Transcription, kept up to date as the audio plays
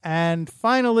And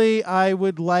finally,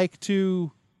 I'd like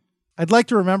to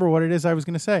remember what it is I was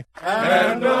going to say.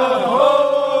 And the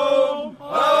home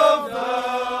of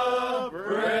the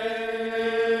brave.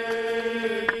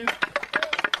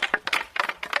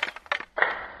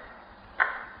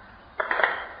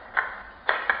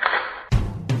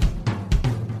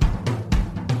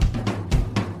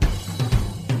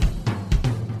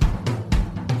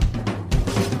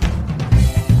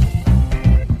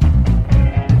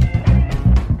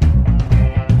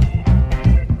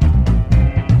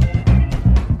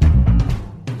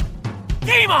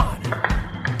 Game on!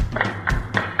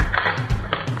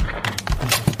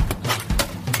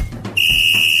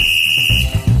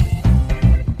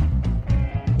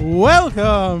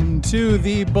 Welcome to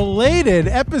the belated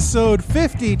episode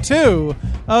 52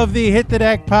 of the Hit the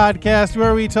Deck podcast,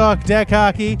 where we talk deck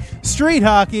hockey, street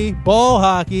hockey, ball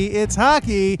hockey. It's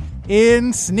hockey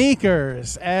in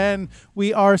sneakers. And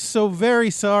we are so very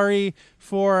sorry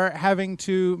for having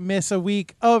to miss a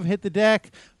week of Hit the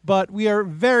Deck, but we are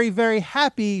very, very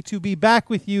happy to be back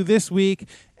with you this week.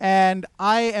 And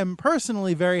I am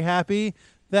personally very happy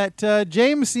that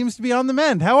James seems to be on the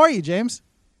mend. How are you, James?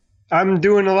 I'm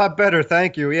doing a lot better,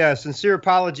 thank you. Yeah, sincere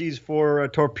apologies for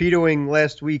torpedoing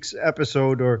last week's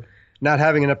episode or not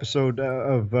having an episode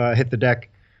of Hit the Deck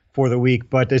for the week.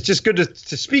 But it's just good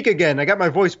to speak again. I got my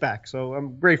voice back, so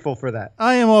I'm grateful for that.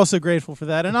 I am also grateful for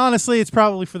that. And honestly, it's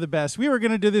probably for the best. We were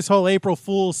going to do this whole April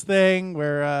Fool's thing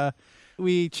where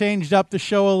we changed up the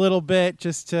show a little bit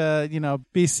just to,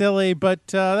 be silly. But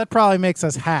that probably makes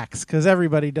us hacks because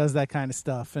everybody does that kind of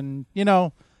stuff. And, you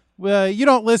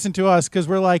don't listen to us because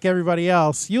we're like everybody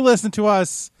else. You listen to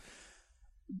us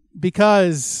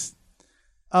because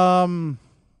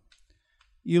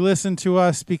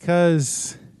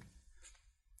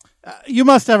you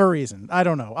must have a reason. I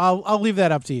don't know. I'll leave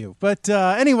that up to you. But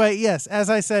anyway, yes, as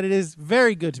I said, it is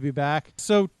very good to be back.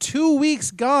 So 2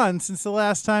 weeks gone since the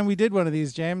last time we did one of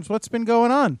these, James. What's been going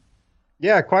on?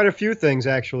 Yeah, quite a few things,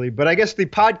 actually. But I guess the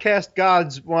podcast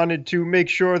gods wanted to make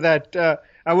sure that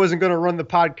I wasn't going to run the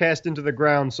podcast into the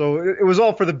ground. So it was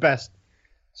all for the best.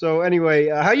 So anyway,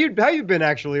 how you been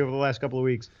actually over the last couple of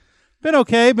weeks? Been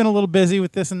okay. Been a little busy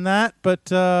with this and that.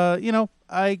 But,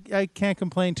 I can't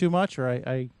complain too much, or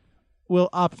I will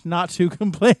opt not to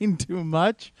complain too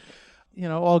much.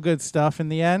 All good stuff in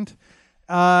the end.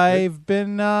 I've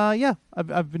been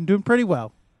doing pretty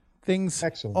well. Things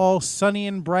Excellent. All sunny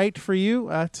and bright for you.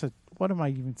 What am I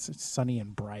even sunny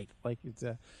and bright? Like it's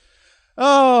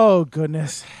oh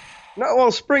goodness. No,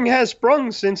 well, spring has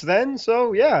sprung since then,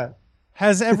 so yeah.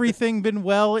 Has everything been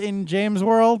well in James'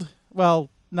 world? Well,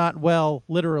 not well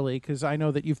literally, because I know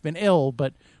that you've been ill,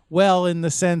 but well in the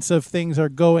sense of things are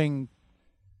going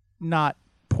not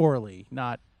poorly,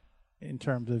 not in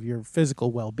terms of your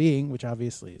physical well-being, which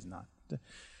obviously is not.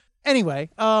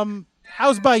 Anyway,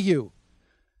 how's by you?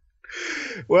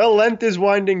 Well, Lent is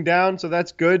winding down, so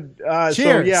that's good. Cheers.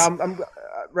 So yeah, I'm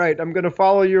right. I'm going to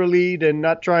follow your lead and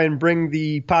not try and bring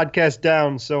the podcast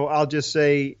down. So I'll just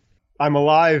say I'm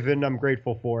alive and I'm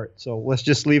grateful for it. So let's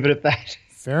just leave it at that.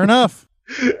 Fair enough.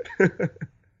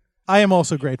 I am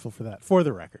also grateful for that, for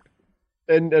the record.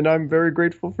 And I'm very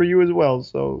grateful for you as well.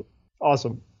 So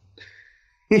awesome.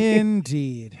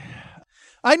 Indeed.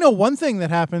 I know one thing that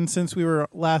happened since we were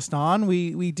last on.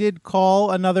 We did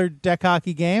call another deck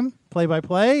hockey game,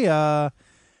 play-by-play,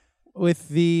 with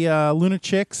the Luna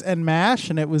Chicks and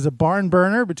MASH, and it was a barn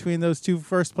burner between those two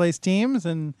first-place teams.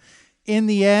 And in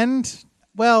the end,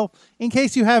 well, in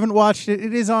case you haven't watched it,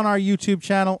 it is on our YouTube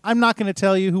channel. I'm not going to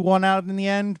tell you who won out in the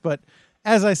end, but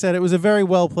as I said, it was a very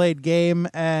well-played game.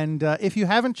 And if you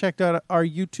haven't checked out our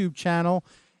YouTube channel,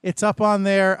 it's up on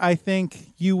there. I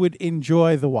think you would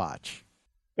enjoy the watch.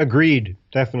 Agreed.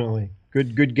 Definitely.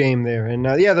 Good game there. And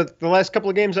the last couple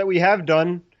of games that we have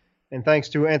done, and thanks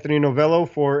to Anthony Novello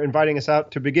for inviting us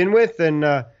out to begin with,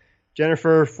 and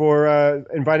Jennifer for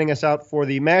inviting us out for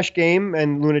the MASH game,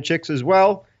 and Luna Chicks as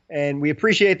well. And we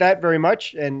appreciate that very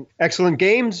much. And excellent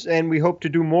games, and we hope to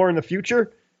do more in the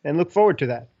future and look forward to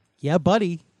that. Yeah,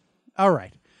 buddy. All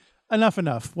right.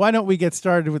 Enough. Why don't we get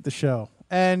started with the show?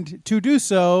 And to do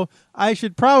so, we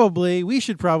should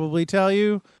probably tell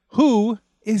you who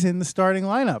is in the starting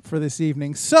lineup for this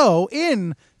evening. So,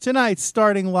 in tonight's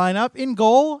starting lineup, in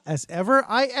goal, as ever,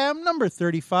 I am number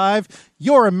 35,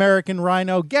 your American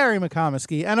Rhino, Gary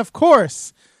McComiskey. And of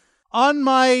course, on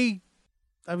my,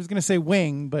 I was going to say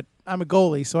wing, but I'm a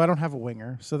goalie, so I don't have a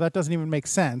winger. So that doesn't even make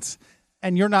sense.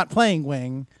 And you're not playing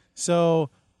wing,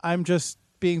 so I'm just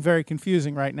being very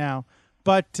confusing right now.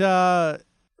 But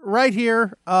right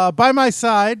here, by my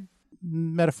side,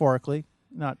 metaphorically,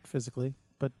 not physically,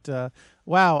 but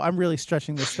wow, I'm really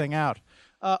stretching this thing out.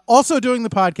 Also doing the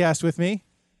podcast with me.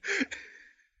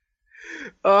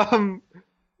 On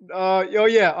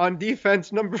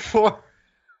defense, number 4,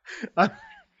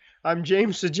 I'm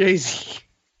James Sajazi.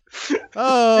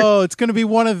 Oh, it's going to be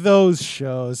one of those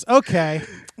shows. Okay.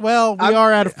 Well, we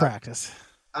are out of practice.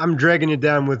 I'm dragging you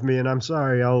down with me, and I'm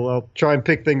sorry. I'll try and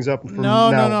pick things up from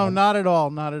No, now. not at all.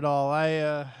 Not at all.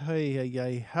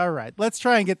 All right. Let's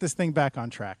try and get this thing back on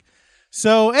track.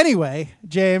 So anyway,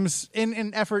 James, in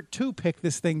an effort to pick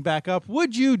this thing back up,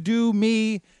 would you do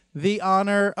me the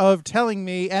honor of telling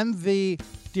me and the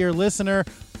dear listener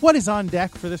what is on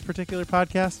deck for this particular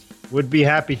podcast? Would be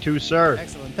happy to, sir.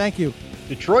 Excellent. Thank you.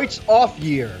 Detroit's off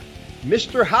year.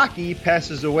 Mr. Hockey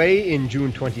passes away in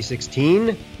June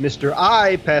 2016. Mr.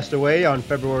 I passed away on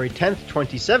February 10th,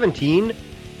 2017.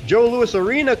 Joe Louis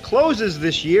Arena closes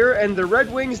this year, and the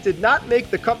Red Wings did not make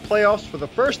the Cup playoffs for the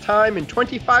first time in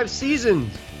 25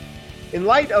 seasons. In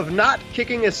light of not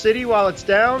kicking a city while it's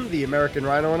down, the American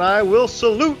Rhino and I will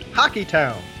salute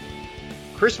Hockeytown.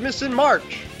 Christmas in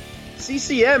March.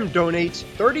 CCM donates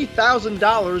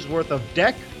 $30,000 worth of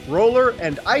deck, roller,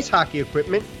 and ice hockey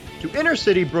equipment to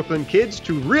inner-city Brooklyn kids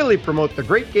to really promote the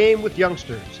great game with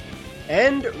youngsters.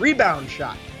 And rebound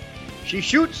shot. She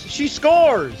shoots, she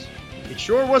scores! It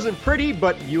sure wasn't pretty,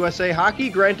 but USA Hockey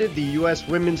granted the U.S.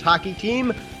 women's hockey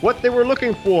team what they were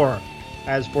looking for.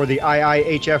 As for the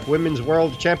IIHF Women's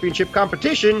World Championship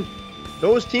competition,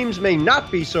 those teams may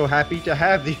not be so happy to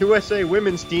have the USA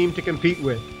women's team to compete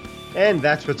with. And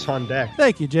that's what's on deck.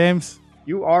 Thank you, James.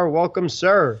 You are welcome,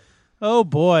 sir. Oh,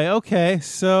 boy. Okay.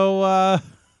 So,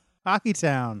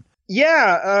 Hockeytown.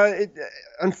 Yeah,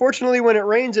 unfortunately, when it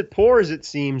rains, it pours, it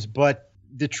seems. But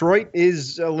Detroit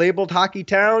is labeled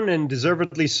Hockeytown, and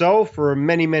deservedly so for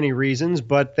many, many reasons.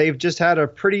 But they've just had a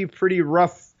pretty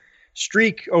rough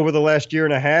streak over the last year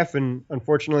and a half, and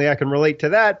unfortunately, I can relate to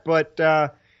that. But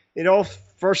it all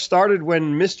first started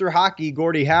when Mr. Hockey,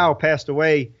 Gordie Howe, passed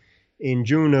away in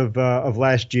June of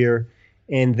last year,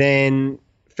 and then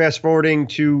fast forwarding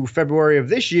to February of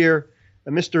this year.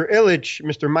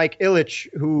 Mr. Mike Ilitch,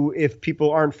 who, if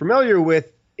people aren't familiar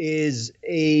with,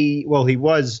 he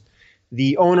was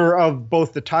the owner of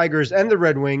both the Tigers and the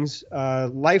Red Wings,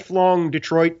 lifelong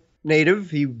Detroit native.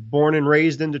 He born and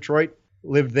raised in Detroit,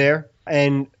 lived there.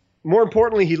 And more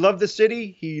importantly, he loved the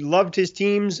city. He loved his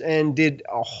teams and did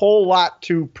a whole lot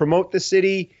to promote the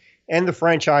city and the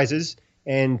franchises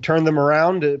and turn them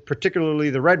around,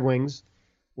 particularly the Red Wings,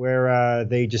 where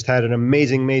they just had an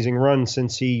amazing run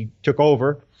since he took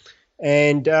over.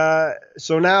 And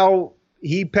so now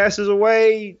he passes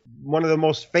away, one of the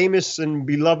most famous and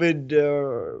beloved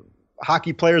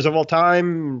hockey players of all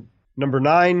time. Number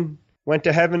 9 went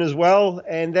to heaven as well.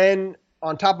 And then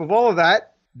on top of all of that,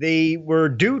 they were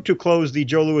due to close the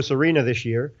Joe Louis Arena this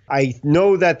year. I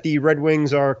know that the Red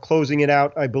Wings are closing it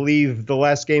out. I believe the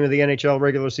last game of the NHL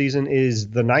regular season is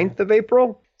the 9th of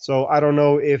April. So I don't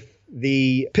know if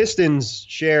the Pistons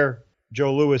share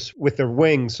Joe Louis with their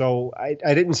Wings. So I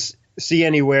didn't see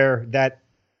anywhere that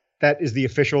is the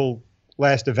official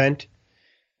last event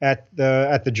at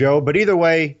the Joe. But either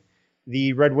way,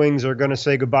 the Red Wings are going to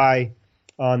say goodbye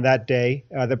on that day.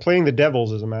 They're playing the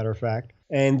Devils, as a matter of fact.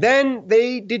 And then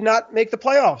they did not make the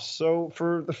playoffs. So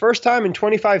for the first time in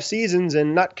 25 seasons,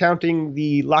 and not counting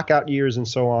the lockout years and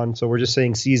so on, so we're just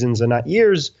saying seasons and not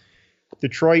years,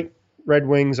 Detroit Red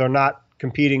Wings are not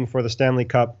competing for the Stanley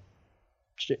Cup.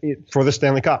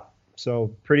 So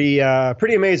pretty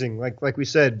amazing. Like we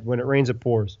said, when it rains, it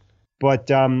pours.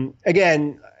 But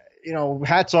again,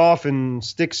 hats off and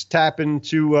sticks tapping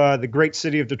to the great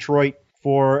city of Detroit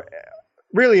for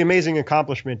really amazing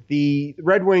accomplishment. The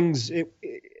Red Wings, it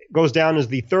goes down as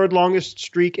the third longest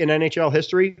streak in NHL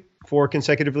history for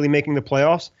consecutively making the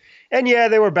playoffs. And yeah,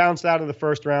 they were bounced out of the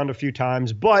first round a few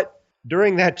times, but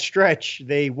during that stretch,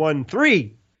 they won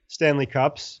 3 Stanley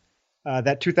Cups.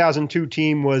 That 2002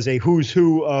 team was a who's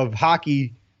who of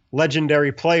hockey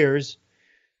legendary players.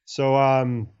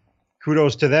 So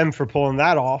kudos to them for pulling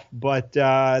that off. But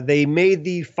they made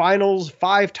the finals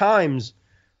 5 times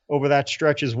over that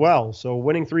stretch as well. So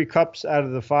winning 3 cups out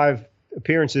of the 5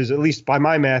 appearances, at least by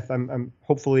my math, I'm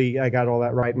hopefully I got all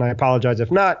that right. And I apologize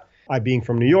if not. I being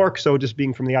from New York, so just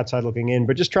being from the outside looking in,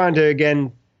 but just trying to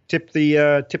again tip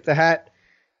the hat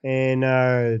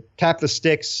and tap the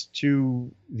sticks to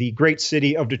the great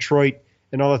city of Detroit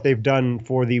and all that they've done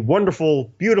for the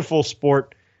wonderful, beautiful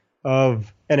sport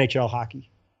of NHL hockey.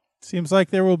 Seems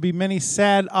like there will be many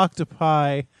sad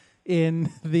octopi in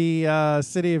the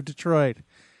city of Detroit.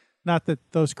 Not that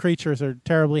those creatures are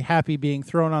terribly happy being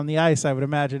thrown on the ice, I would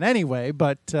imagine anyway.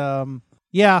 But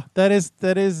yeah, that is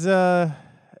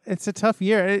it's a tough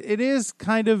year. It is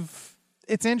kind of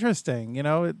it's interesting,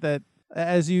 that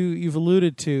as you've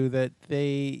alluded to, that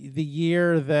the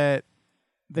year that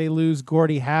they lose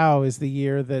Gordie Howe is the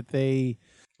year that they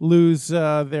lose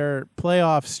their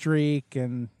playoff streak,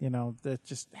 and that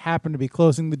just happened to be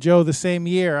closing the Joe the same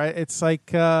year. It's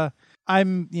like I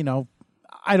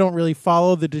don't really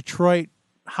follow the Detroit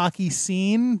hockey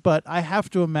scene, but I have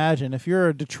to imagine if you're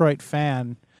a Detroit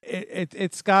fan,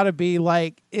 it's got to be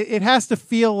like it has to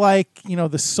feel like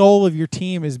the soul of your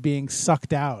team is being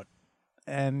sucked out,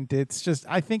 and it's just,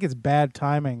 I think it's bad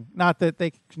timing. Not that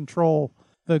they can control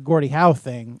the Gordie Howe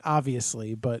thing,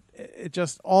 obviously, but it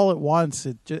just all at once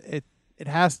it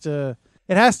has to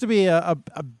be a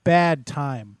bad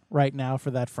time right now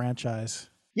for that franchise.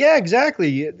 Yeah,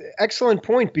 exactly. Excellent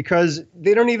point, because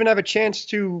they don't even have a chance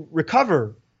to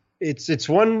recover. It's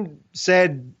one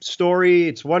sad story.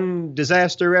 It's one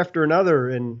disaster after another.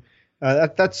 And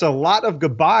that's a lot of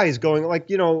goodbyes going,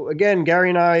 again, Gary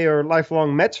and I are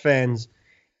lifelong Mets fans,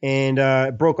 and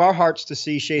it broke our hearts to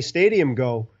see Shea Stadium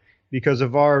go because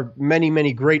of our many,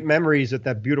 many great memories at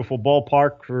that beautiful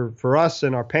ballpark for us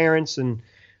and our parents and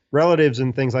relatives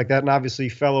and things like that. And obviously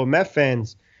fellow Met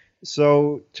fans.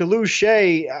 So to lose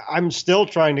Shea, I'm still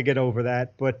trying to get over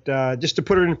that. But just to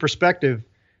put it in perspective,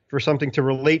 for something to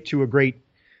relate to a great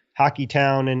hockey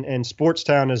town and sports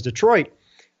town as Detroit.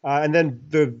 And then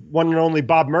the one and only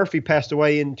Bob Murphy passed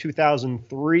away in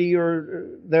 2003 or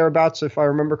thereabouts, if I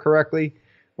remember correctly.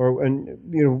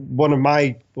 One of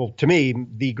my, to me,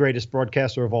 the greatest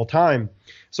broadcaster of all time.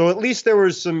 So at least there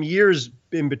was some years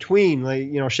in between.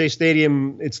 Shea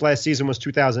Stadium, its last season was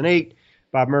 2008.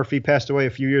 Bob Murphy passed away a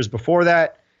few years before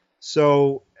that.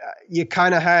 So you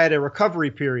kind of had a recovery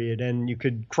period, and you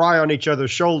could cry on each other's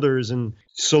shoulders and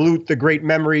salute the great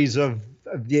memories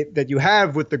that you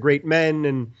have with the great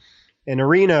men and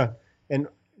arena. And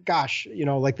gosh,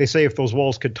 like they say, if those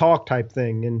walls could talk type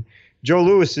thing. And Joe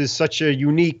Louis is such a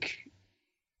unique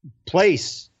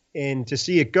place, and to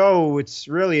see it go, it's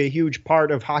really a huge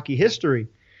part of hockey history.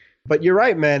 But you're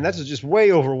right, man. That's just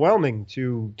way overwhelming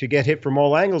to get hit from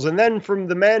all angles. And then from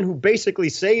the man who basically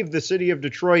saved the city of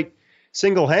Detroit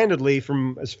single-handedly,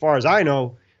 from as far as I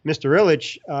know, Mr.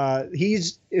 Ilitch,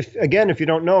 if you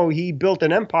don't know, he built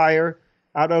an empire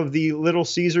out of the Little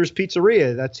Caesars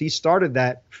Pizzeria. He started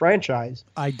that franchise.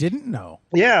 I didn't know.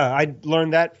 Yeah, I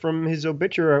learned that from his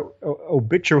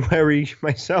obituary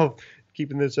myself,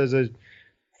 keeping this as a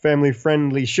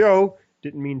family-friendly show.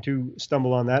 Didn't mean to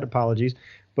stumble on that. Apologies.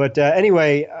 But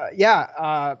anyway,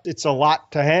 it's a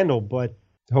lot to handle, but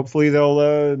hopefully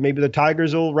maybe the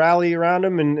Tigers will rally around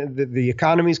him, and the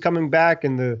economy's coming back,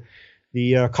 and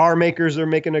the car makers are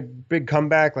making a big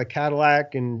comeback, like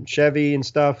Cadillac and Chevy and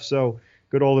stuff. So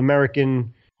good old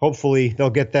American, hopefully they'll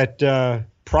get that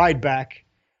pride back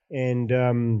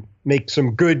and make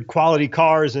some good quality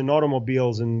cars and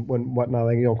automobiles and whatnot.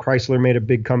 Chrysler made a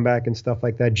big comeback and stuff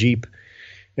like that, Jeep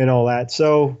and all that.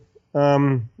 So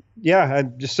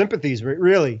just sympathies,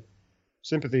 really.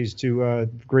 Sympathies to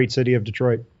great city of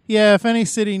Detroit. Yeah, if any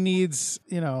city needs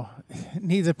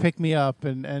a pick-me-up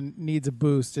and needs a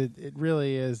boost, it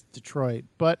really is Detroit.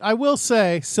 But I will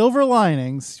say, silver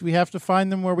linings, we have to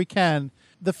find them where we can.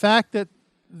 The fact that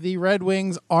the Red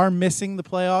Wings are missing the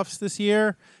playoffs this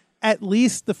year, at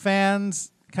least the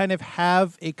fans kind of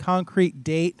have a concrete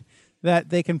date that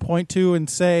they can point to and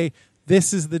say,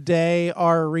 this is the day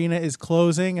our arena is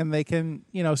closing, and they can,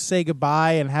 say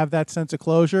goodbye and have that sense of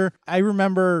closure. I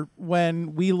remember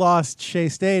when we lost Shea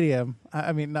Stadium.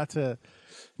 I mean, not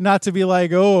to be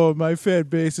like, oh, my fan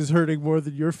base is hurting more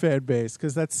than your fan base,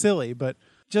 because that's silly. But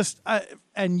just,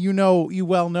 and you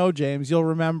well know, James, you'll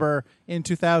remember in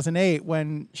 2008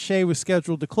 when Shea was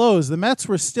scheduled to close, the Mets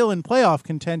were still in playoff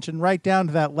contention right down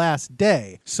to that last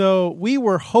day. So we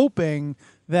were hoping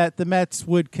that the Mets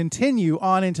would continue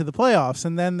on into the playoffs,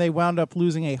 and then they wound up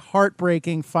losing a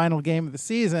heartbreaking final game of the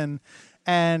season,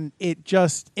 and it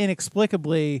just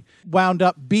inexplicably wound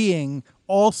up being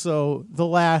also the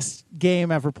last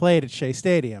game ever played at Shea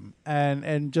Stadium.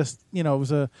 And just, it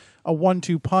was a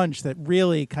 1-2 punch that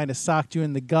really kind of socked you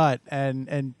in the gut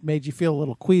and made you feel a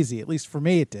little queasy. At least for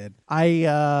me, it did.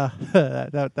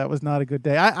 That was not a good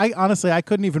day. I honestly, I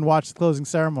couldn't even watch the closing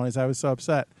ceremonies. I was so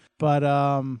upset.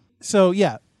 But, so,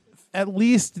 yeah, at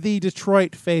least the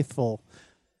Detroit faithful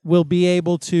will be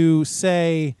able to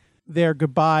say their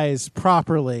goodbyes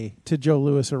properly to Joe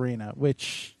Louis Arena,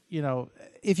 which,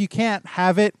 if you can't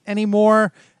have it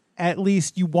anymore, at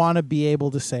least you want to be able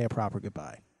to say a proper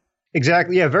goodbye.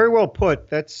 Exactly. Yeah, very well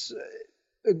put. That's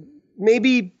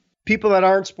maybe people that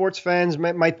aren't sports fans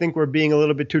might think we're being a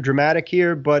little bit too dramatic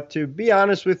here, but to be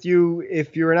honest with you,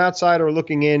 if you're an outsider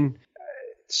looking in,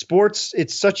 sports,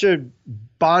 it's such a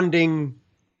bonding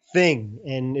thing.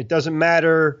 And it doesn't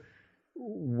matter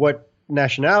what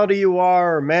nationality you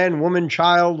are, man, woman,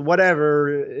 child,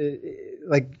 whatever.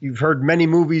 Like you've heard many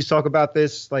movies talk about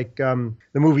this, like the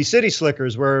movie City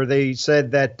Slickers, where they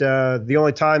said that the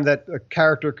only time that a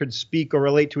character could speak or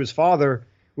relate to his father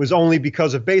was only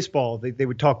because of baseball. They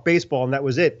would talk baseball, and that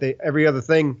was it. Every other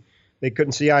thing they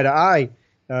couldn't see eye to eye.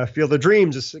 Field of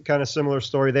Dreams is kind of similar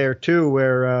story there too,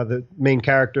 where the main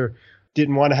character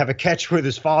didn't want to have a catch with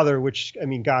his father, which, I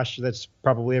mean, gosh, that's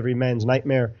probably every man's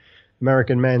nightmare,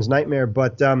 American man's nightmare.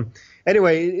 But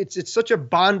anyway, it's such a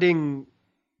bonding,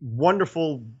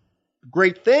 wonderful,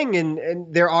 great thing.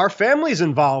 And there are families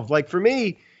involved. Like for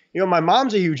me, my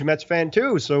mom's a huge Mets fan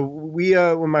too. So we,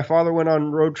 when my father went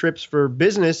on road trips for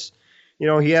business,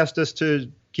 he asked us to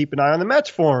keep an eye on the Mets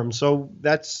for him. So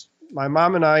that's my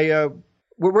mom and I,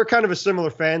 we're kind of a similar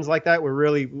fans like that.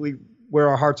 We wear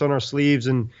our hearts on our sleeves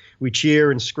and we cheer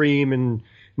and scream. And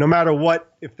no matter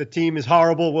what, if the team is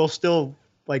horrible, we'll still,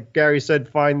 like Gary said,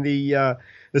 find the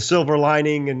silver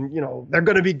lining, and they're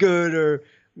going to be good, or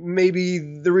maybe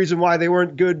the reason why they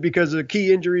weren't good because of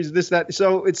key injuries, this, that.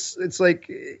 So it's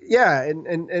like, yeah.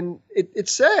 And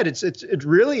it's sad. It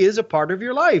really is a part of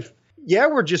your life. Yeah.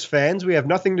 We're just fans. We have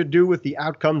nothing to do with the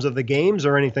outcomes of the games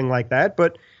or anything like that,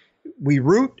 but we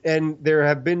root, and there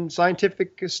have been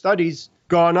scientific studies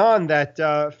gone on that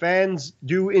fans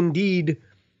do indeed,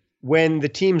 when the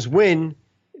teams win,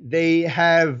 they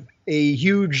have a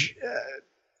huge,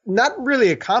 not really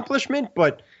accomplishment,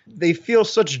 but they feel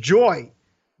such joy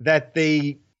that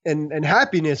and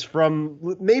happiness from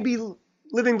maybe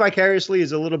living vicariously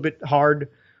is a little bit hard,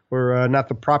 or not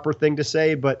the proper thing to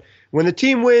say. But when the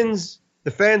team wins,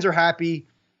 the fans are happy,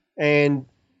 and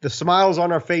the smiles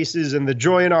on our faces and the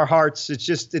joy in our hearts,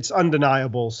 it's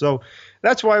undeniable. So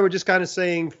that's why we're just kind of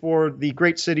saying, for the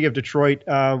great city of Detroit,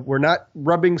 we're not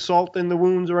rubbing salt in the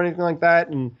wounds or anything like that.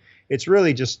 And it's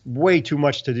really just way too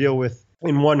much to deal with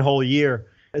in one whole year,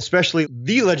 especially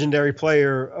the legendary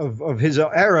player of his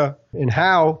era in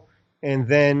Howe. And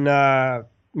then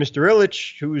Mr.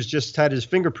 Ilitch, who's just had his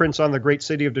fingerprints on the great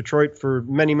city of Detroit for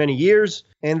many, many years.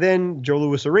 And then Joe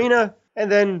Louis Arena. And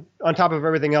then on top of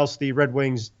everything else, the Red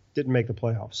Wings didn't make the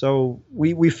playoffs. So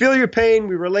we feel your pain,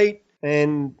 we relate,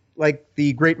 and like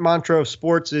the great mantra of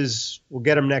sports is, we'll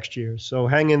get them next year. So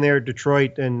hang in there,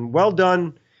 Detroit, and well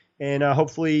done. And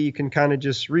hopefully you can kind of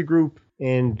just regroup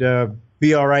and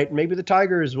be all right. Maybe the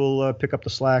Tigers will pick up the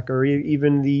slack, or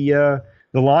even the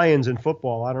Lions in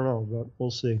football. I don't know, but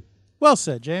we'll see. Well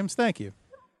said, James. Thank you.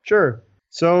 Sure.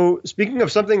 So speaking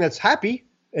of something that's happy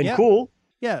and cool.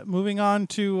 Yeah, moving on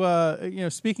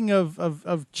to, speaking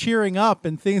of cheering up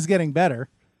and things getting better.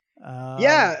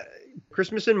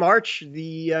 Christmas in March,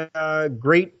 the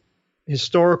great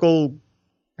historical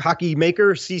hockey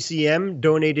maker, CCM,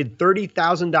 donated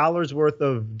 $30,000 worth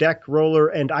of deck, roller,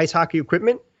 and ice hockey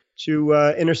equipment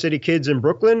to inner city kids in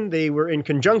Brooklyn. They were in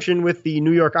conjunction with the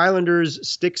New York Islanders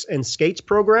Sticks and Skates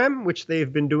program, which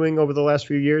they've been doing over the last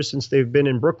few years since they've been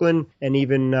in Brooklyn, and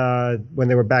even when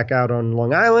they were back out on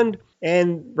Long Island.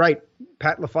 And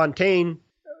Pat LaFontaine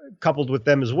coupled with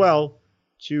them as well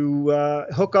to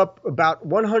hook up about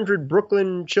 100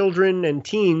 Brooklyn children and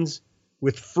teens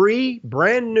with free,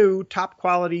 brand new, top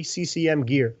quality CCM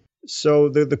gear. So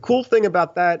the cool thing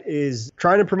about that is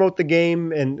trying to promote the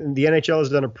game, and the NHL has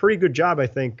done a pretty good job, I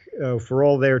think, for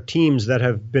all their teams that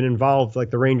have been involved, like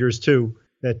the Rangers too,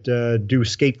 that do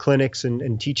skate clinics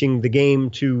and teaching the game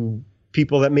to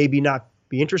people that maybe not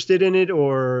be interested in it,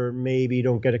 or maybe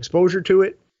don't get exposure to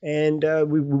it. And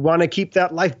we want to keep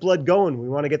that lifeblood going. We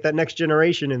want to get that next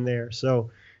generation in there.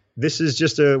 So this is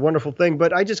just a wonderful thing.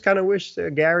 But I just kind of wish,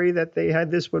 Gary, that they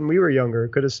had this when we were younger.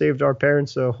 It could have saved our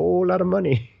parents a whole lot of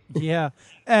money. Yeah.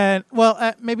 And,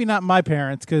 well, maybe not my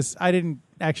parents, because I didn't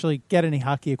actually get any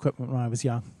hockey equipment when I was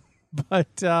young.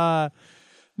 But,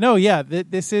 no, yeah,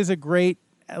 this is a great,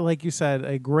 like you said,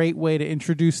 a great way to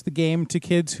introduce the game to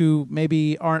kids who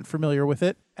maybe aren't familiar with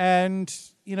it. And,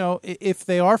 if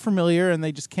they are familiar and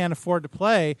they just can't afford to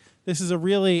play, this is a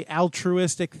really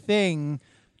altruistic thing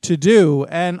to do.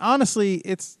 And honestly,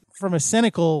 it's, from a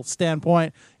cynical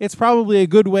standpoint, it's probably a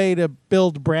good way to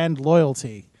build brand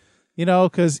loyalty.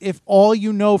 Because if all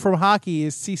you know from hockey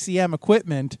is CCM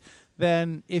equipment,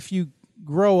 then if you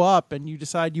grow up and you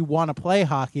decide you want to play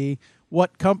hockey,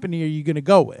 what company are you going to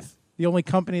go with? The only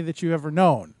company that you've ever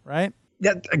known, right?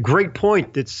 That's a great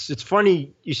point. It's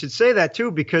funny you should say that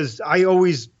too, because I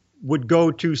always would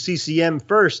go to CCM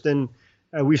first, and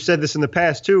we've said this in the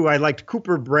past too. I liked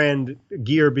Cooper brand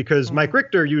gear because Mike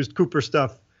Richter used Cooper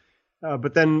stuff,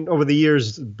 but then over the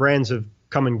years, brands have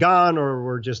come and gone or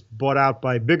were just bought out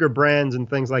by bigger brands and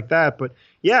things like that. But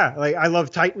yeah, like I love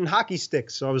Titan hockey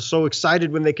sticks. So I was so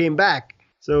excited when they came back.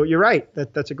 So you're right.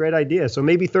 That's a great idea. So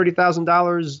maybe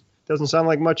 $30,000 doesn't sound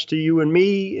like much to you and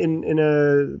me in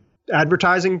a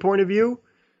advertising point of view,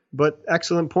 but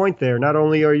excellent point there. Not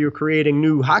only are you creating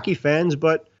new hockey fans,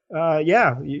 but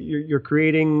you're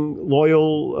creating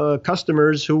loyal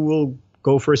customers who will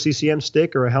go for a CCM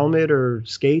stick or a helmet or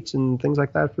skates and things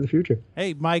like that for the future.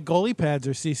 Hey, my goalie pads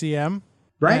are CCM.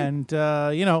 Right. And,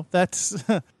 that's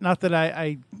not that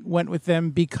I went with them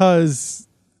because,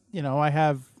 I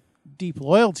have deep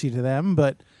loyalty to them,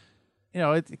 but,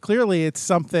 clearly it's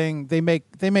something they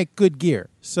make good gear.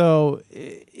 So,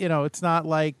 it's not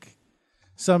like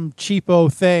some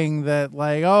cheapo thing that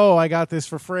like, oh, I got this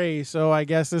for free, so I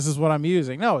guess this is what I'm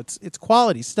using. No, it's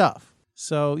quality stuff.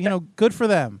 So, good for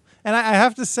them. And I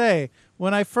have to say,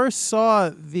 when I first saw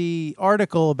the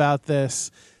article about this,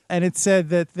 and it said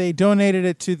that they donated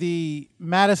it to the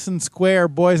Madison Square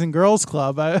Boys and Girls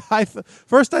Club,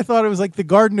 first I thought it was like the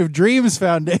Garden of Dreams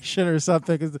Foundation or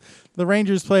something, because the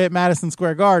Rangers play at Madison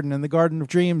Square Garden, and the Garden of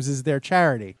Dreams is their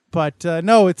charity. But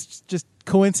no, it's just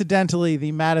coincidentally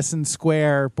the Madison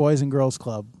Square Boys and Girls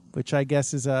Club, which I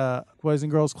guess is a Boys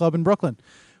and Girls Club in Brooklyn,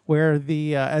 where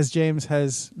the, as James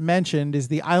has mentioned, is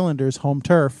the Islanders' home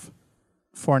turf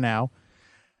for now.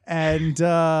 And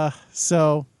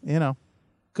so,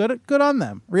 good on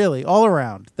them, really, all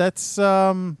around. That's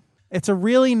it's a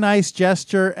really nice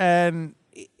gesture, and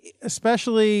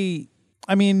especially,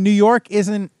 New York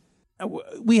isn't,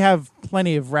 we have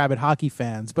plenty of rabid hockey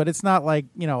fans, but it's not like,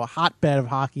 a hotbed of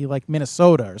hockey like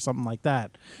Minnesota or something like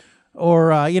that.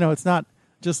 Or, it's not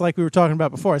just like we were talking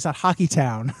about before, it's not Hockey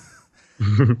Town.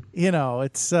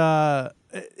 It's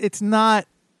not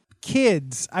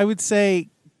kids. I would say,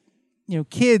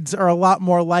 kids are a lot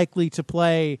more likely to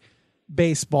play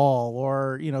baseball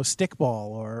or,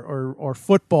 stickball or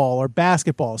football or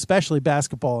basketball, especially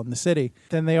basketball in the city,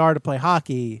 than they are to play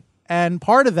hockey. And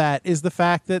part of that is the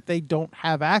fact that they don't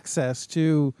have access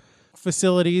to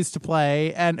facilities to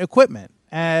play and equipment.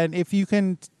 And if you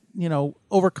can,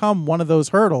 overcome one of those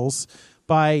hurdles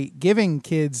by giving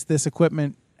kids this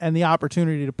equipment and the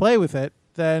opportunity to play with it,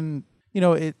 then,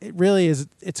 it really is,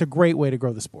 it's a great way to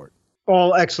grow the sport.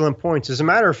 All excellent points. As a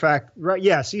matter of fact, right?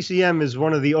 Yeah, CCM is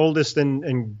one of the oldest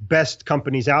and best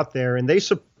companies out there, and they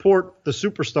support the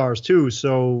superstars too.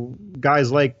 So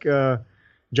guys like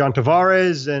John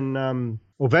Tavares and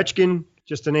Ovechkin,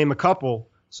 just to name a couple.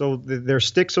 So their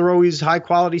sticks are always high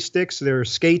quality sticks. Their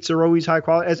skates are always high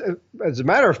quality. As a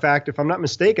matter of fact, if I'm not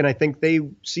mistaken, I think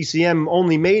CCM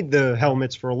only made the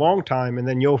helmets for a long time, and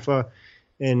then Jofa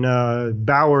and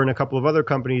Bauer and a couple of other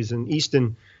companies and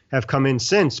Easton have come in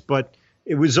since. But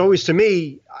it was always, to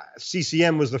me,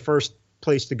 CCM was the first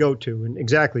place to go to. And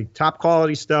exactly, top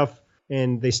quality stuff,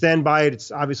 and they stand by it.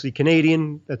 It's obviously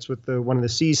Canadian. That's what one of the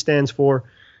C's stands for.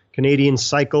 Canadian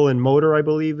Cycle and Motor, I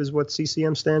believe, is what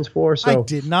CCM stands for. So I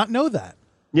did not know that.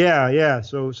 Yeah.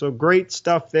 So great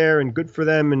stuff there, and good for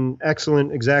them, and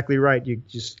excellent. Exactly right. You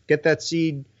just get that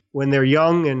seed when they're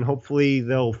young, and hopefully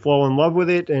they'll fall in love with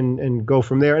it and go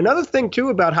from there. Another thing, too,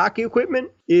 about hockey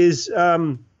equipment is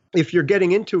if you're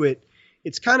getting into it,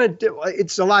 it's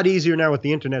a lot easier now with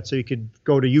the internet, so you could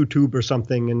go to YouTube or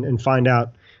something and find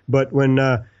out. But when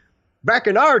back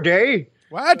in our day,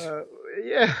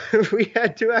 we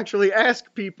had to actually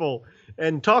ask people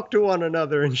and talk to one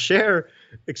another and share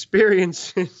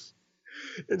experiences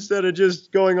instead of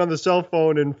just going on the cell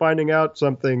phone and finding out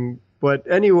something.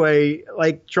 But anyway,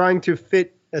 like trying to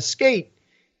fit a skate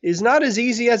is not as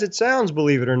easy as it sounds,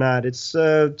 believe it or not. It's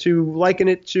to liken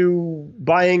it to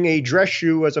buying a dress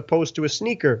shoe as opposed to a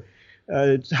sneaker.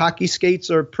 Hockey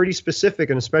skates are pretty specific,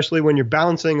 and especially when you're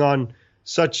balancing on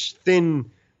such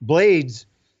thin blades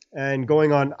and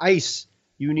going on ice,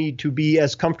 you need to be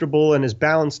as comfortable and as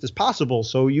balanced as possible.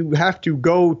 So you have to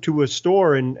go to a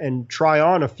store and try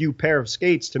on a few pair of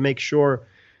skates to make sure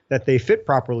that they fit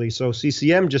properly. So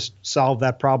CCM just solved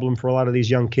that problem for a lot of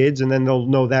these young kids, and then they'll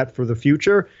know that for the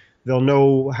future. They'll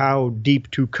know how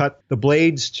deep to cut the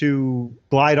blades to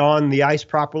glide on the ice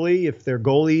properly if they're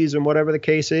goalies and whatever the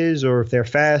case is, or if they're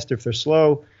fast, if they're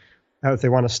slow, if they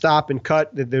want to stop and cut.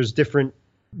 There's different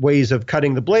ways of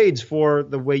cutting the blades for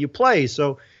the way you play.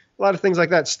 So a lot of things like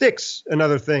that. Sticks,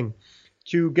 another thing.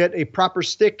 To get a proper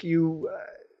stick,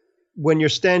 when you're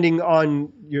standing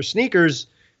on your sneakers,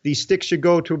 the stick should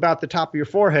go to about the top of your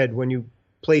forehead when you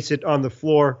place it on the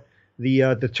floor,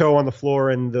 the toe on the floor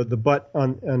and the butt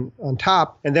on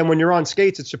top. And then when you're on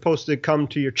skates, it's supposed to come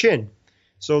to your chin.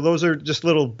 So those are just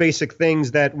little basic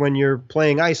things that when you're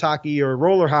playing ice hockey or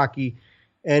roller hockey,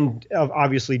 and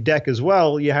obviously deck as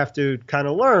well, you have to kind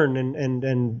of learn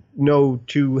and know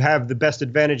to have the best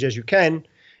advantage as you can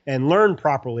and learn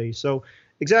properly. So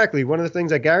exactly, one of the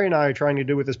things that Gary and I are trying to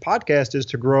do with this podcast is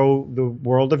to grow the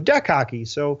world of deck hockey.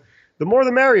 So the more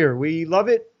the merrier. We love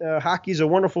it. Hockey's a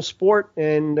wonderful sport,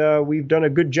 and we've done a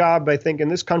good job, I think, in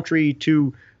this country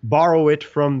to borrow it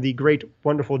from the great,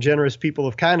 wonderful, generous people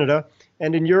of Canada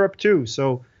and in Europe too.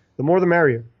 So the more the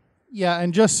merrier. Yeah,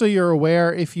 and just so you're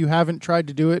aware, if you haven't tried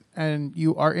to do it and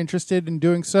you are interested in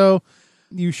doing so,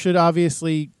 you should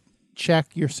obviously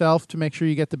check yourself to make sure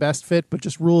you get the best fit. But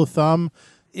just rule of thumb,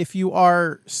 if you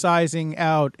are sizing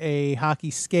out a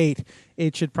hockey skate,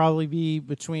 it should probably be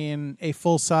between a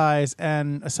full size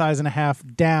and a size and a half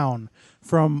down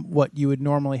from what you would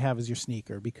normally have as your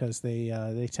sneaker, because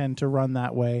they tend to run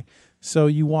that way. So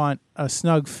you want a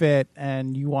snug fit,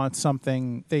 and you want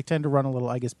something, they tend to run a little,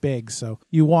 I guess, big. So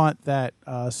you want that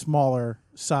smaller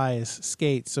size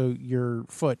skate so your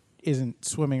foot isn't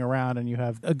swimming around and you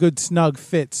have a good snug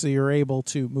fit so you're able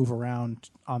to move around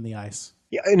on the ice.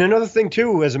 Yeah, and another thing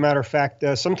too, as a matter of fact,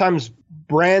 sometimes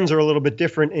brands are a little bit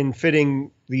different in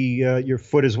fitting the your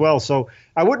foot as well. So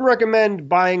I wouldn't recommend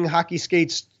buying hockey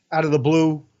skates out of the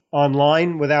blue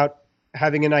online without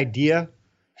having an idea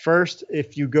first.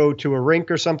 If you go to a rink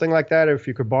or something like that, or if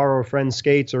you could borrow a friend's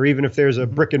skates, or even if there's a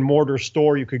brick and mortar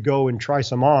store you could go and try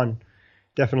some on,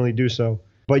 definitely do so.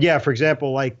 But yeah, for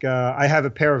example, like I have a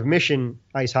pair of Mission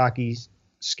ice hockey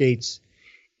skates,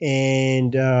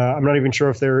 and I'm not even sure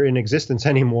if they're in existence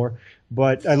anymore,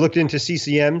 but I looked into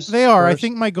CCMs. They are. First. I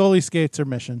think my goalie skates are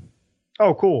Mission.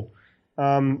 Oh, cool.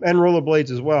 And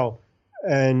rollerblades as well.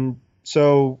 And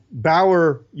so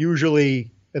Bauer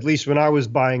usually, at least when I was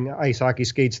buying ice hockey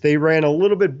skates, they ran a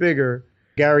little bit bigger.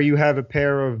 Gary, you have a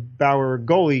pair of Bauer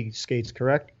goalie skates,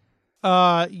 correct?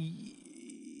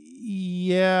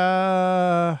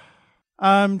 Yeah.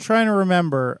 I'm trying to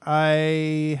remember.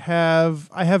 I have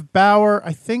Bauer.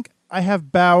 I think I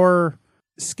have Bauer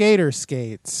skater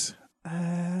skates.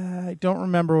 I don't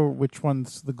remember which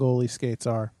ones the goalie skates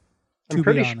are, to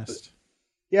be honest.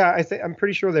 Yeah, I'm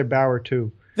pretty sure they're Bauer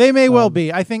too. They may well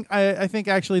be. I think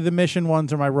actually the Mission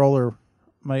ones are my roller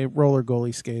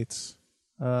goalie skates.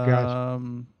 Gotcha.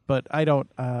 But I don't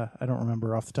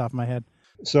remember off the top of my head.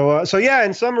 So yeah,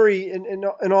 in summary,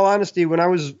 in all honesty, when I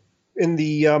was in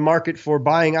the market for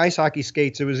buying ice hockey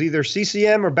skates, it was either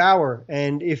CCM or Bauer.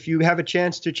 And if you have a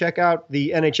chance to check out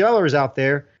the NHLers out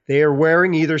there, they are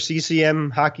wearing either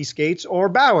CCM hockey skates or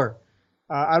Bauer.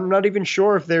 I'm not even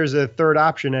sure if there's a third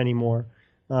option anymore.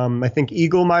 I think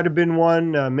Eagle might have been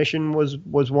one. Mission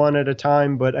was one at a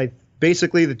time, but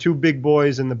basically the two big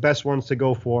boys and the best ones to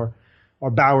go for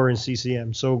are Bauer and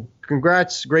CCM. So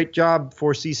congrats, great job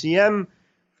for CCM,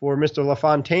 for Mr.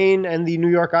 LaFontaine and the New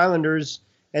York Islanders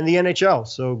and the NHL.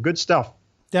 So good stuff.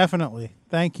 Definitely.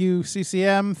 Thank you,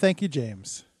 CCM. Thank you,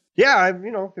 James. Yeah,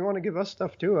 if you want to give us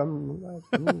stuff too,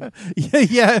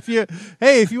 yeah.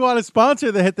 If you want to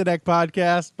sponsor the Hit the Deck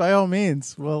podcast, by all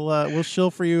means, we'll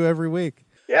shill for you every week.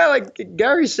 Yeah, like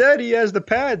Gary said, he has the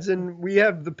pads, and we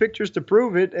have the pictures to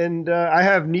prove it. And I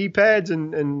have knee pads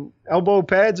and elbow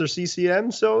pads or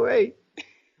CCM. So hey,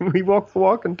 we walk the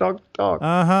walk and talk the talk.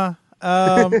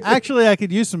 Actually, I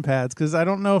could use some pads because I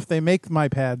don't know if they make my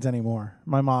pads anymore,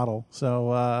 my model.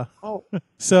 So,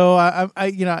 this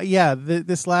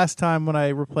last time when I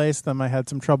replaced them, I had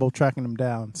some trouble tracking them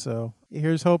down. So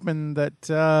here's hoping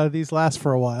that these last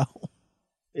for a while.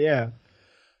 Yeah.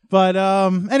 But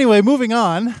anyway, moving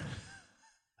on.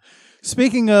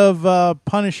 Speaking of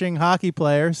punishing hockey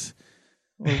players,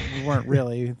 we weren't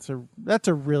really. That's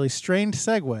a really strange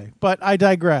segue, but I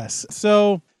digress.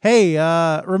 So. Hey,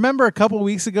 remember a couple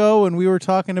weeks ago when we were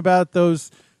talking about those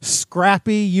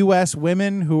scrappy U.S.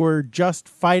 women who were just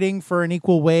fighting for an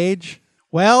equal wage?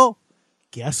 Well,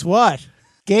 guess what?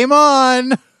 Game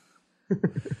on!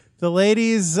 The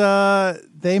ladies,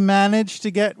 they managed to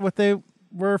get what they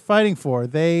were fighting for.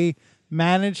 They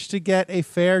managed to get a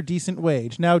fair, decent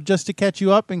wage. Now, just to catch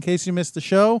you up in case you missed the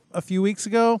show a few weeks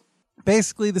ago,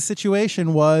 basically the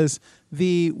situation was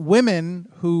the women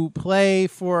who play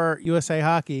for USA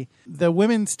Hockey, the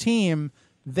women's team,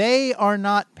 they are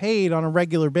not paid on a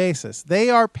regular basis. They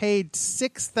are paid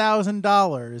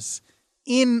 $6,000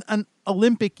 in an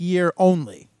Olympic year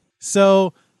only.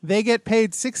 So they get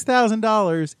paid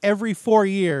 $6,000 every 4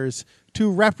 years to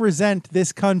represent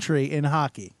this country in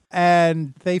hockey.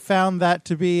 And they found that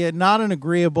to be not an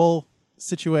agreeable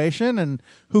situation, and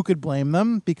who could blame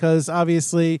them? Because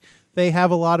obviously they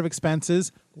have a lot of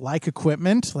expenses, like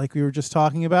equipment, like we were just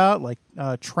talking about, like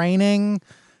training,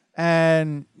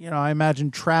 and I imagine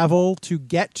travel to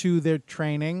get to their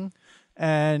training,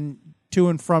 and to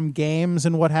and from games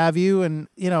and what have you. And,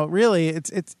 really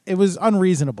it was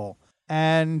unreasonable.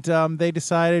 And they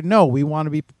decided, no, we want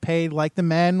to be paid like the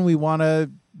men. We want to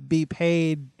be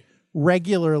paid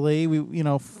regularly.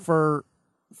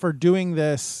 For doing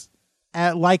this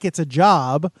like it's a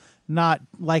job, not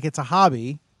like it's a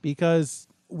hobby, because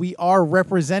we are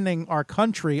representing our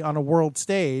country on a world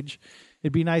stage.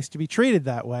 It'd be nice to be treated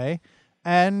that way.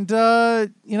 And,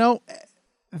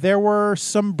 there were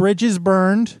some bridges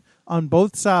burned on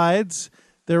both sides.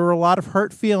 There were a lot of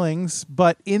hurt feelings,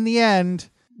 but in the end,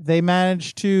 they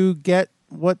managed to get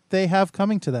what they have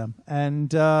coming to them.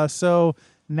 And so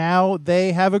now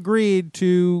they have agreed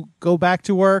to go back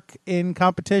to work in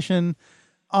competition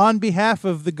on behalf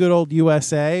of the good old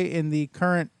USA in the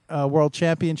current World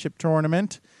Championship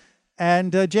tournament.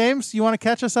 And James, you want to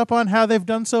catch us up on how they've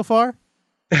done so far?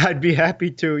 I'd be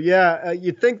happy to. Yeah,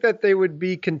 you'd think that they would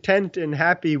be content and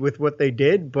happy with what they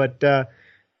did, but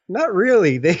not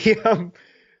really. They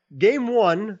game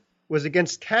one was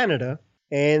against Canada,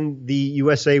 and the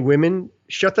USA women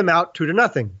shut them out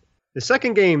 2-0. The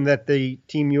second game that the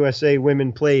Team USA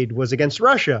women played was against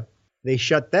Russia. They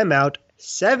shut them out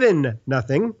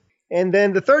 7-0. And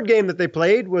then the third game that they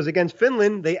played was against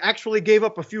Finland. They actually gave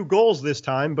up a few goals this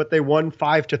time, but they won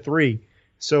 5-3.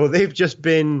 So they've just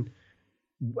been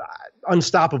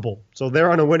unstoppable. So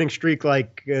they're on a winning streak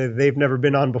like they've never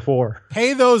been on before.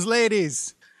 Pay those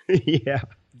ladies. Yeah.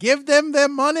 Give them their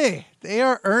money. They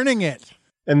are earning it.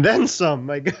 And then some,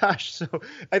 my gosh. So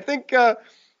I think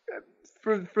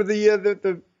for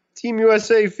the Team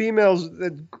USA females,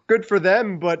 good for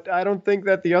them, but I don't think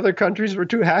that the other countries were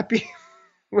too happy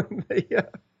when they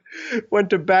went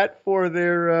to bat for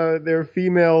their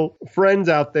female friends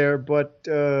out there. But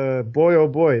boy, oh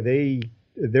boy,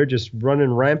 they're just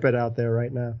running rampant out there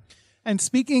right now. And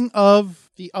speaking of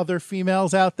the other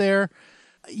females out there,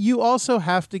 you also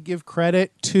have to give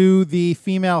credit to the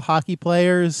female hockey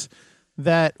players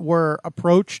that were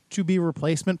approached to be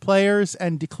replacement players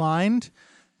and declined,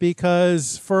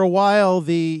 because for a while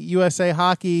the USA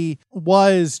Hockey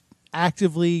was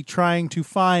actively trying to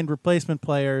find replacement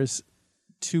players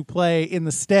to play in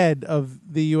the stead of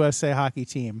the USA Hockey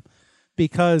team,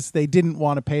 because they didn't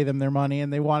want to pay them their money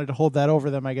and they wanted to hold that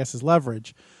over them, I guess, as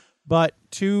leverage. But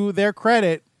to their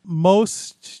credit,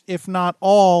 most, if not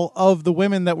all, of the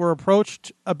women that were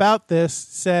approached about this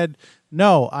said,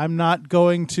 no, I'm not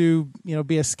going to,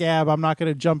 be a scab. I'm not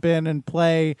going to jump in and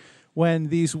play when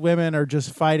these women are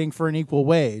just fighting for an equal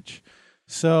wage.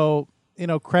 So,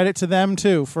 credit to them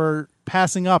too for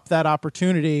passing up that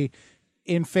opportunity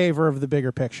in favor of the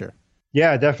bigger picture.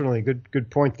 Yeah, definitely. Good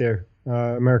point there,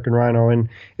 American Rhino. And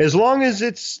as long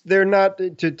as they're not,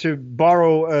 to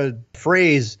borrow a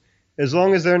phrase, as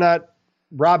long as they're not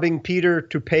robbing Peter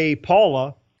to pay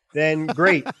Paula, then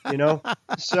great,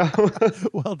 So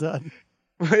well done.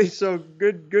 So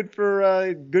good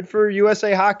for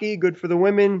USA Hockey, good for the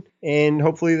women, and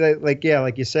hopefully that, like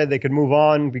you said, they could move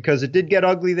on, because it did get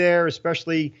ugly there,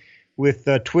 especially with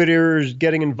Twitter's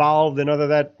getting involved and other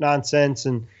that nonsense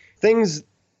and things.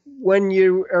 When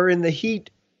you are in the heat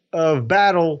of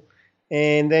battle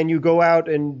and then you go out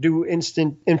and do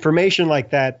instant information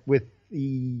like that with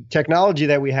the technology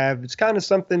that we have, it's kind of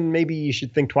something maybe you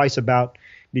should think twice about,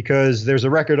 because there's a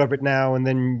record of it now, and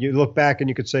then you look back and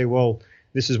you could say, well,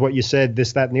 this is what you said,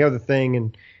 this, that, and the other thing.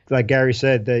 And like Gary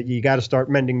said, that you got to start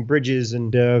mending bridges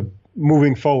and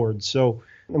moving forward. So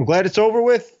I'm glad it's over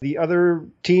with. The other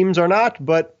teams are not,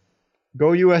 but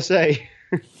go USA.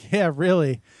 Yeah,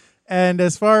 really. And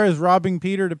as far as robbing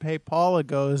Peter to pay Paula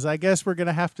goes, I guess we're going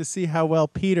to have to see how well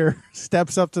Peter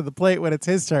steps up to the plate when it's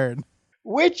his turn.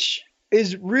 Which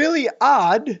is really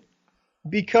odd,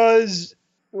 because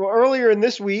earlier in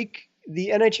this week,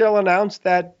 the NHL announced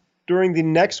that during the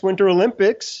next Winter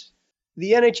Olympics,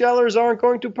 the NHLers aren't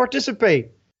going to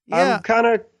participate. Yeah. I'm kind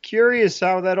of curious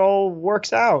how that all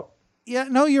works out. Yeah,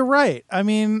 no, you're right. I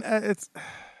mean, it's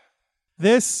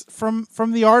this from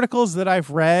the articles that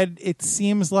I've read, it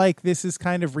seems like this is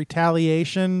kind of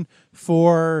retaliation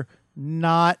for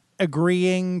not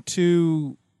agreeing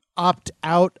to opt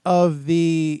out of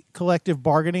the collective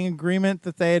bargaining agreement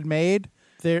that they had made.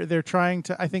 They're trying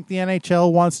to, I think the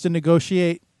NHL wants to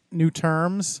negotiate new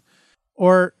terms.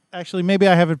 Or actually, maybe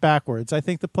I have it backwards. I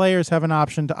think the players have an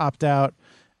option to opt out,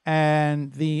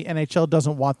 and the NHL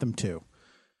doesn't want them to,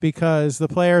 because the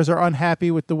players are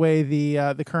unhappy with the way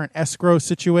the current escrow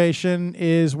situation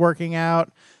is working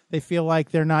out. They feel like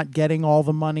they're not getting all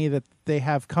the money that they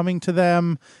have coming to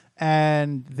them,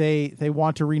 and they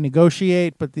want to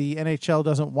renegotiate, but the NHL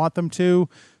doesn't want them to.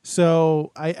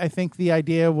 So I think the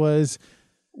idea was,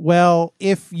 well,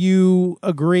 if you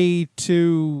agree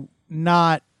to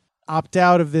not opt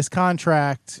out of this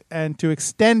contract and to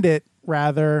extend it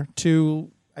rather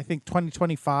to, I think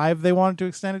 2025 they wanted to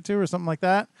extend it to or something like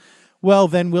that, well,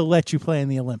 then we'll let you play in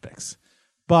the Olympics.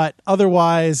 But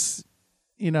otherwise,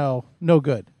 no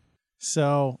good.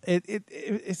 So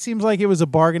it seems like it was a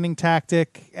bargaining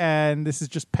tactic, and this is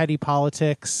just petty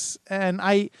politics. And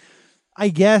I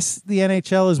guess the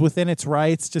NHL is within its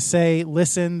rights to say,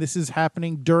 listen, this is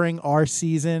happening during our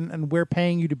season, and we're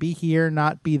paying you to be here,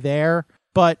 not be there.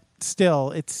 But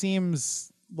still, it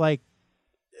seems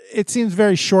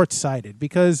very short-sighted,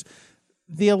 because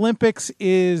the Olympics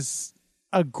is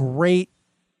a great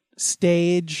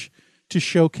stage to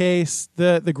showcase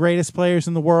the greatest players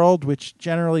in the world, which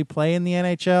generally play in the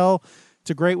NHL. It's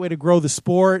a great way to grow the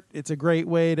sport. It's a great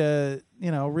way to,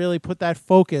 really put that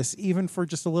focus, even for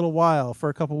just a little while, for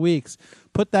a couple weeks,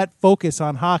 put that focus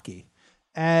on hockey.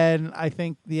 And I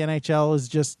think the NHL is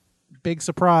just big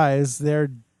surprise.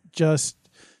 They're just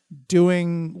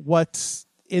doing what's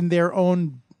in their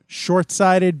own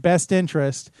short-sighted best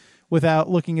interest without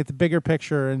looking at the bigger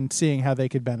picture and seeing how they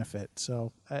could benefit.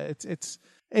 So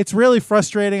it's really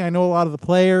frustrating. I know a lot of the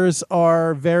players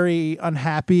are very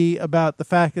unhappy about the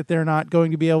fact that they're not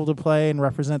going to be able to play and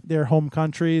represent their home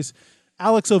countries.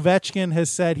 Alex Ovechkin has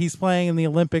said he's playing in the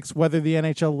Olympics whether the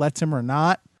NHL lets him or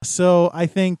not. So I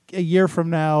think a year from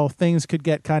now, things could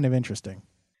get kind of interesting.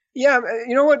 Yeah,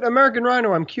 you know what, American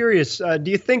Rhino, I'm curious.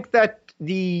 Do you think that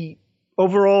the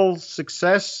overall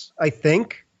success,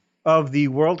 of the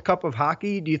World Cup of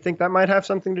Hockey, do you think that might have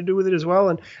something to do with it as well?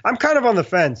 And I'm kind of on the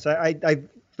fence. I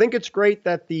think it's great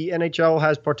that the NHL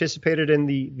has participated in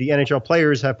the NHL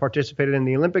players have participated in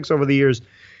the Olympics over the years.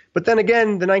 But then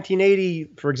again, the 1980,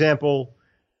 for example,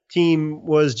 team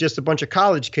was just a bunch of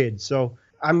college kids. So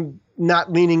I'm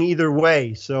not leaning either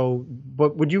way. So,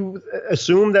 but would you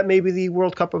assume that maybe the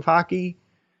World Cup of Hockey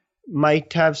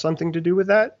might have something to do with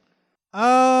that?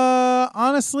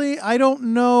 Honestly, I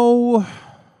don't know.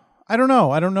 I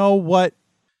don't know what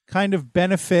kind of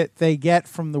benefit they get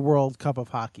from the World Cup of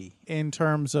Hockey in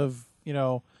terms of,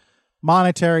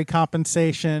 monetary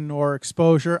compensation or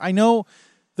exposure. I know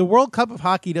the World Cup of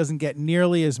Hockey doesn't get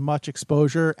nearly as much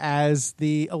exposure as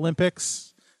the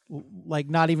Olympics, like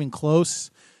not even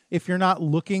close. If you're not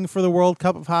looking for the World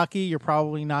Cup of Hockey, you're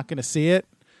probably not going to see it.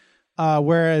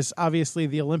 Whereas obviously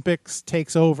the Olympics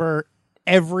takes over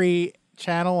every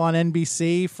channel on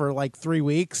NBC for like 3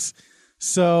 weeks.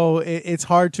 So it's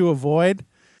hard to avoid.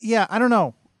 Yeah, I don't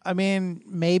know. I mean,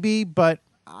 maybe, but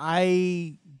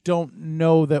I don't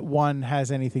know that one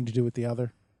has anything to do with the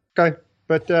other. Okay.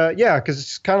 But because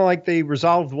it's kind of like they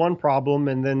resolved one problem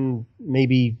and then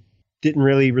maybe didn't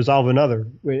really resolve another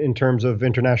in terms of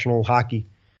international hockey.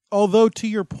 Although to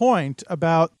your point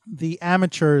about the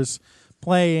amateurs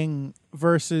playing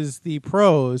versus the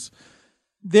pros,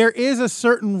 there is a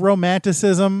certain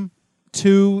romanticism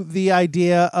to the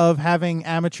idea of having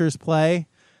amateurs play,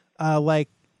 like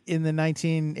in the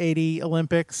 1980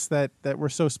 Olympics that were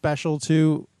so special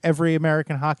to every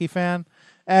American hockey fan.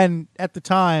 And at the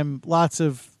time, lots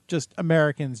of just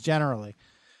Americans generally.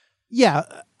 Yeah,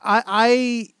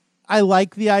 I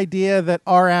like the idea that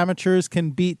our amateurs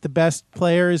can beat the best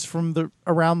players from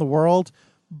around the world.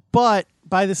 But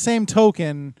by the same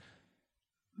token,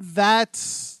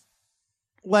 that's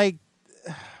the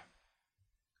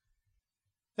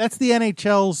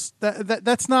NHL's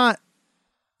that's not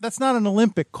an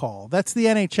Olympic call. That's the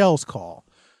NHL's call.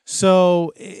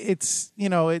 So it's,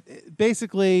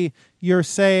 basically you're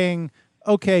saying,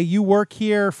 okay, you work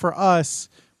here for us,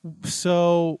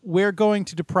 so we're going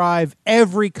to deprive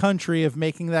every country of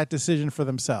making that decision for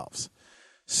themselves.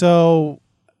 So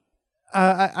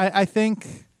I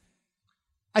think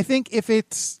if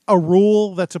it's a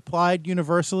rule that's applied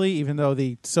universally, even though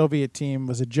the Soviet team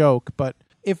was a joke, but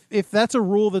if that's a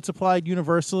rule that's applied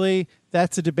universally,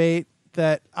 that's a debate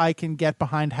that I can get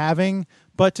behind having.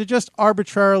 But to just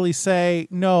arbitrarily say,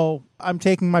 no, I'm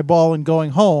taking my ball and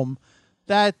going home,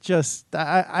 that just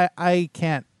I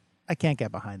can't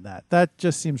get behind that. That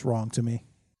just seems wrong to me.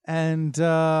 And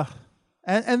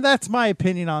that's my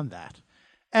opinion on that.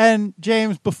 And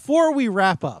James, before we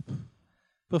wrap up,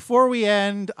 before we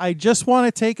end, I just want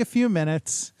to take a few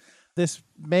minutes. This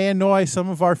may annoy some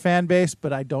of our fan base,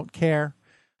 but I don't care.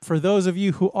 For those of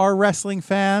you who are wrestling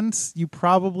fans, you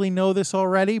probably know this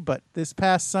already, but this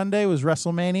past Sunday was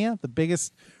WrestleMania, the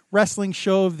biggest wrestling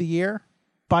show of the year,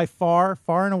 by far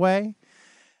and away.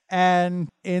 And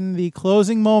in the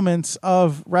closing moments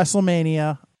of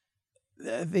WrestleMania,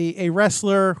 a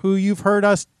wrestler who you've heard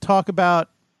us talk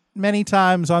about many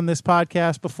times on this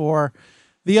podcast before,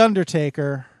 The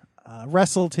Undertaker,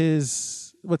 wrestled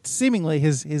what's seemingly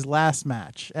his last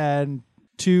match. And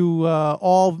to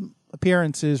all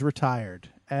appearances retired.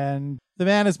 And the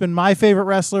man has been my favorite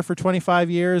wrestler for 25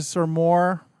 years or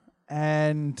more.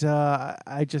 And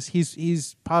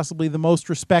he's possibly the most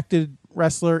respected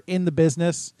wrestler in the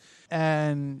business.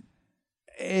 And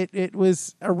it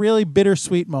was a really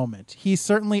bittersweet moment. He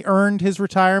certainly earned his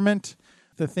retirement.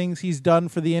 The things he's done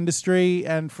for the industry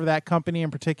and for that company in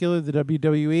particular, the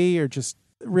WWE, are just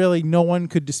really, no one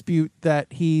could dispute that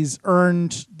he's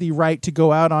earned the right to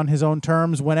go out on his own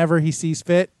terms whenever he sees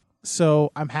fit.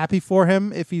 So I'm happy for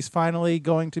him if he's finally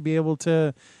going to be able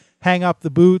to hang up the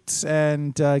boots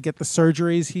and get the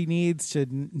surgeries he needs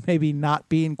to maybe not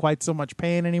be in quite so much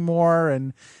pain anymore,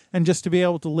 and just to be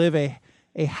able to live a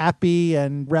happy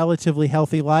and relatively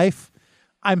healthy life.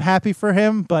 I'm happy for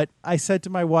him, but I said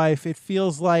to my wife, it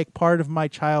feels like part of my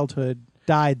childhood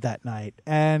died that night.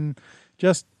 And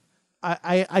just,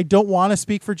 I don't want to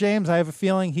speak for James. I have a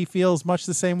feeling he feels much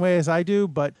the same way as I do,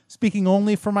 but speaking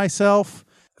only for myself,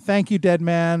 thank you, dead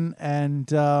man, and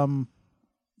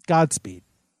Godspeed.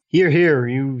 Hear, hear.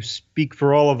 You speak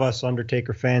for all of us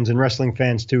Undertaker fans and wrestling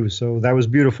fans too. So that was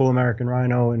beautiful, American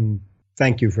Rhino, and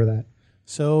thank you for that.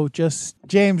 So just,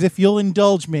 James, if you'll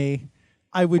indulge me,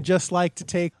 I would just like to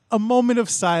take a moment of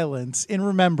silence in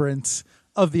remembrance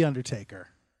of The Undertaker.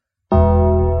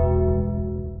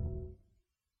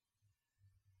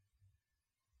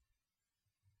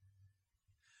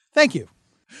 Thank you.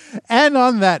 And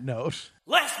on that note,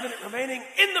 Last minute remaining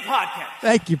in the podcast.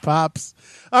 thank you, Pops.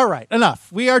 All right,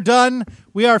 enough. We are done.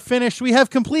 We are finished. We have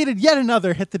completed yet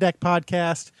another Hit the Deck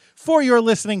podcast for your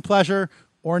listening pleasure,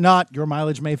 or not. Your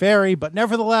mileage may vary, but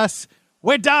nevertheless,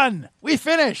 we're done. We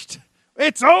finished.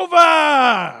 It's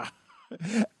over.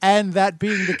 And that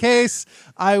being the case,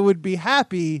 I would be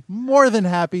happy, more than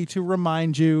happy, to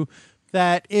remind you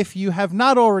that if you have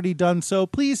not already done so,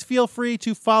 please feel free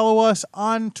to follow us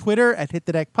on Twitter at Hit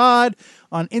the Deck Pod,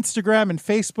 on Instagram and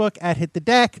Facebook at Hit the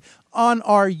Deck, on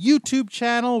our YouTube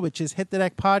channel, which is Hit the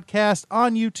Deck Podcast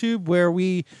on YouTube, where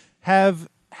we have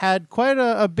had quite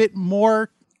a bit more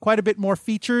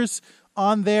features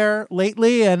on there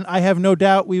lately, and I have no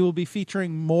doubt we will be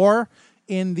featuring more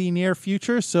in the near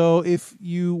future. So if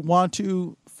you want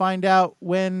to find out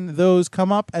when those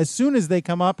come up, as soon as they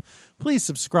come up, please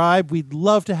subscribe. We'd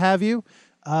love to have you.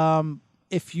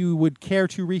 If you would care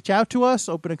to reach out to us,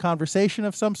 open a conversation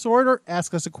of some sort, or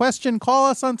ask us a question, call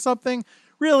us on something,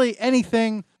 really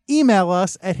anything, email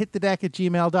us at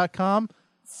hitthedeck@gmail.com.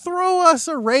 Throw us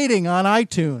a rating on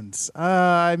iTunes.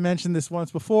 I mentioned this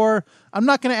once before. I'm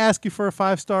not going to ask you for a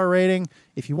 5-star rating.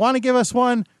 If you want to give us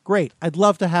one, great. I'd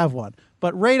love to have one.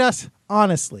 But rate us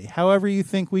honestly, however you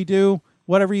think we do,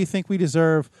 whatever you think we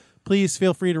deserve. Please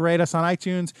feel free to rate us on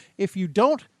iTunes. If you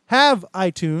don't have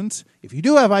iTunes, if you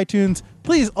do have iTunes,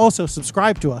 please also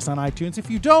subscribe to us on iTunes. If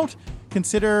you don't,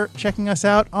 consider checking us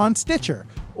out on Stitcher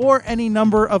or any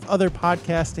number of other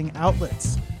podcasting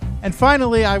outlets. And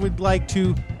finally, I would like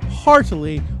to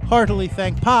heartily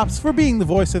thank Pops for being the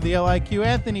voice of the LIQ,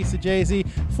 Anthony Sajazi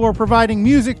for providing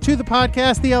music to the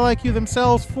podcast, the LIQ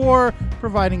themselves for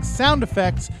providing sound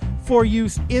effects for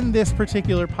use in this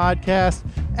particular podcast.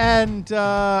 And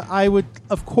I would,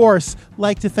 of course,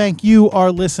 like to thank you,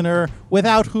 our listener,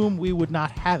 without whom we would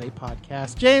not have a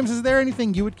podcast. James, is there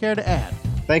anything you would care to add?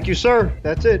 Thank you, sir.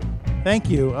 That's it. Thank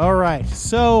you. All right.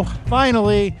 So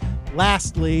finally,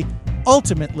 lastly,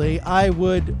 ultimately, I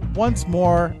would once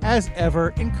more, as ever,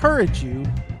 encourage you,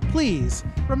 please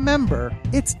remember,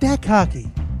 it's deck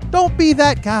hockey. Don't be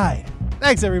that guy.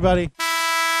 Thanks, everybody.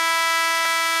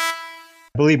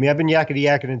 Believe me, I've been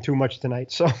yakety-yakking too much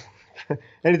tonight, so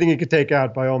anything you could take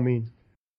out, by all means.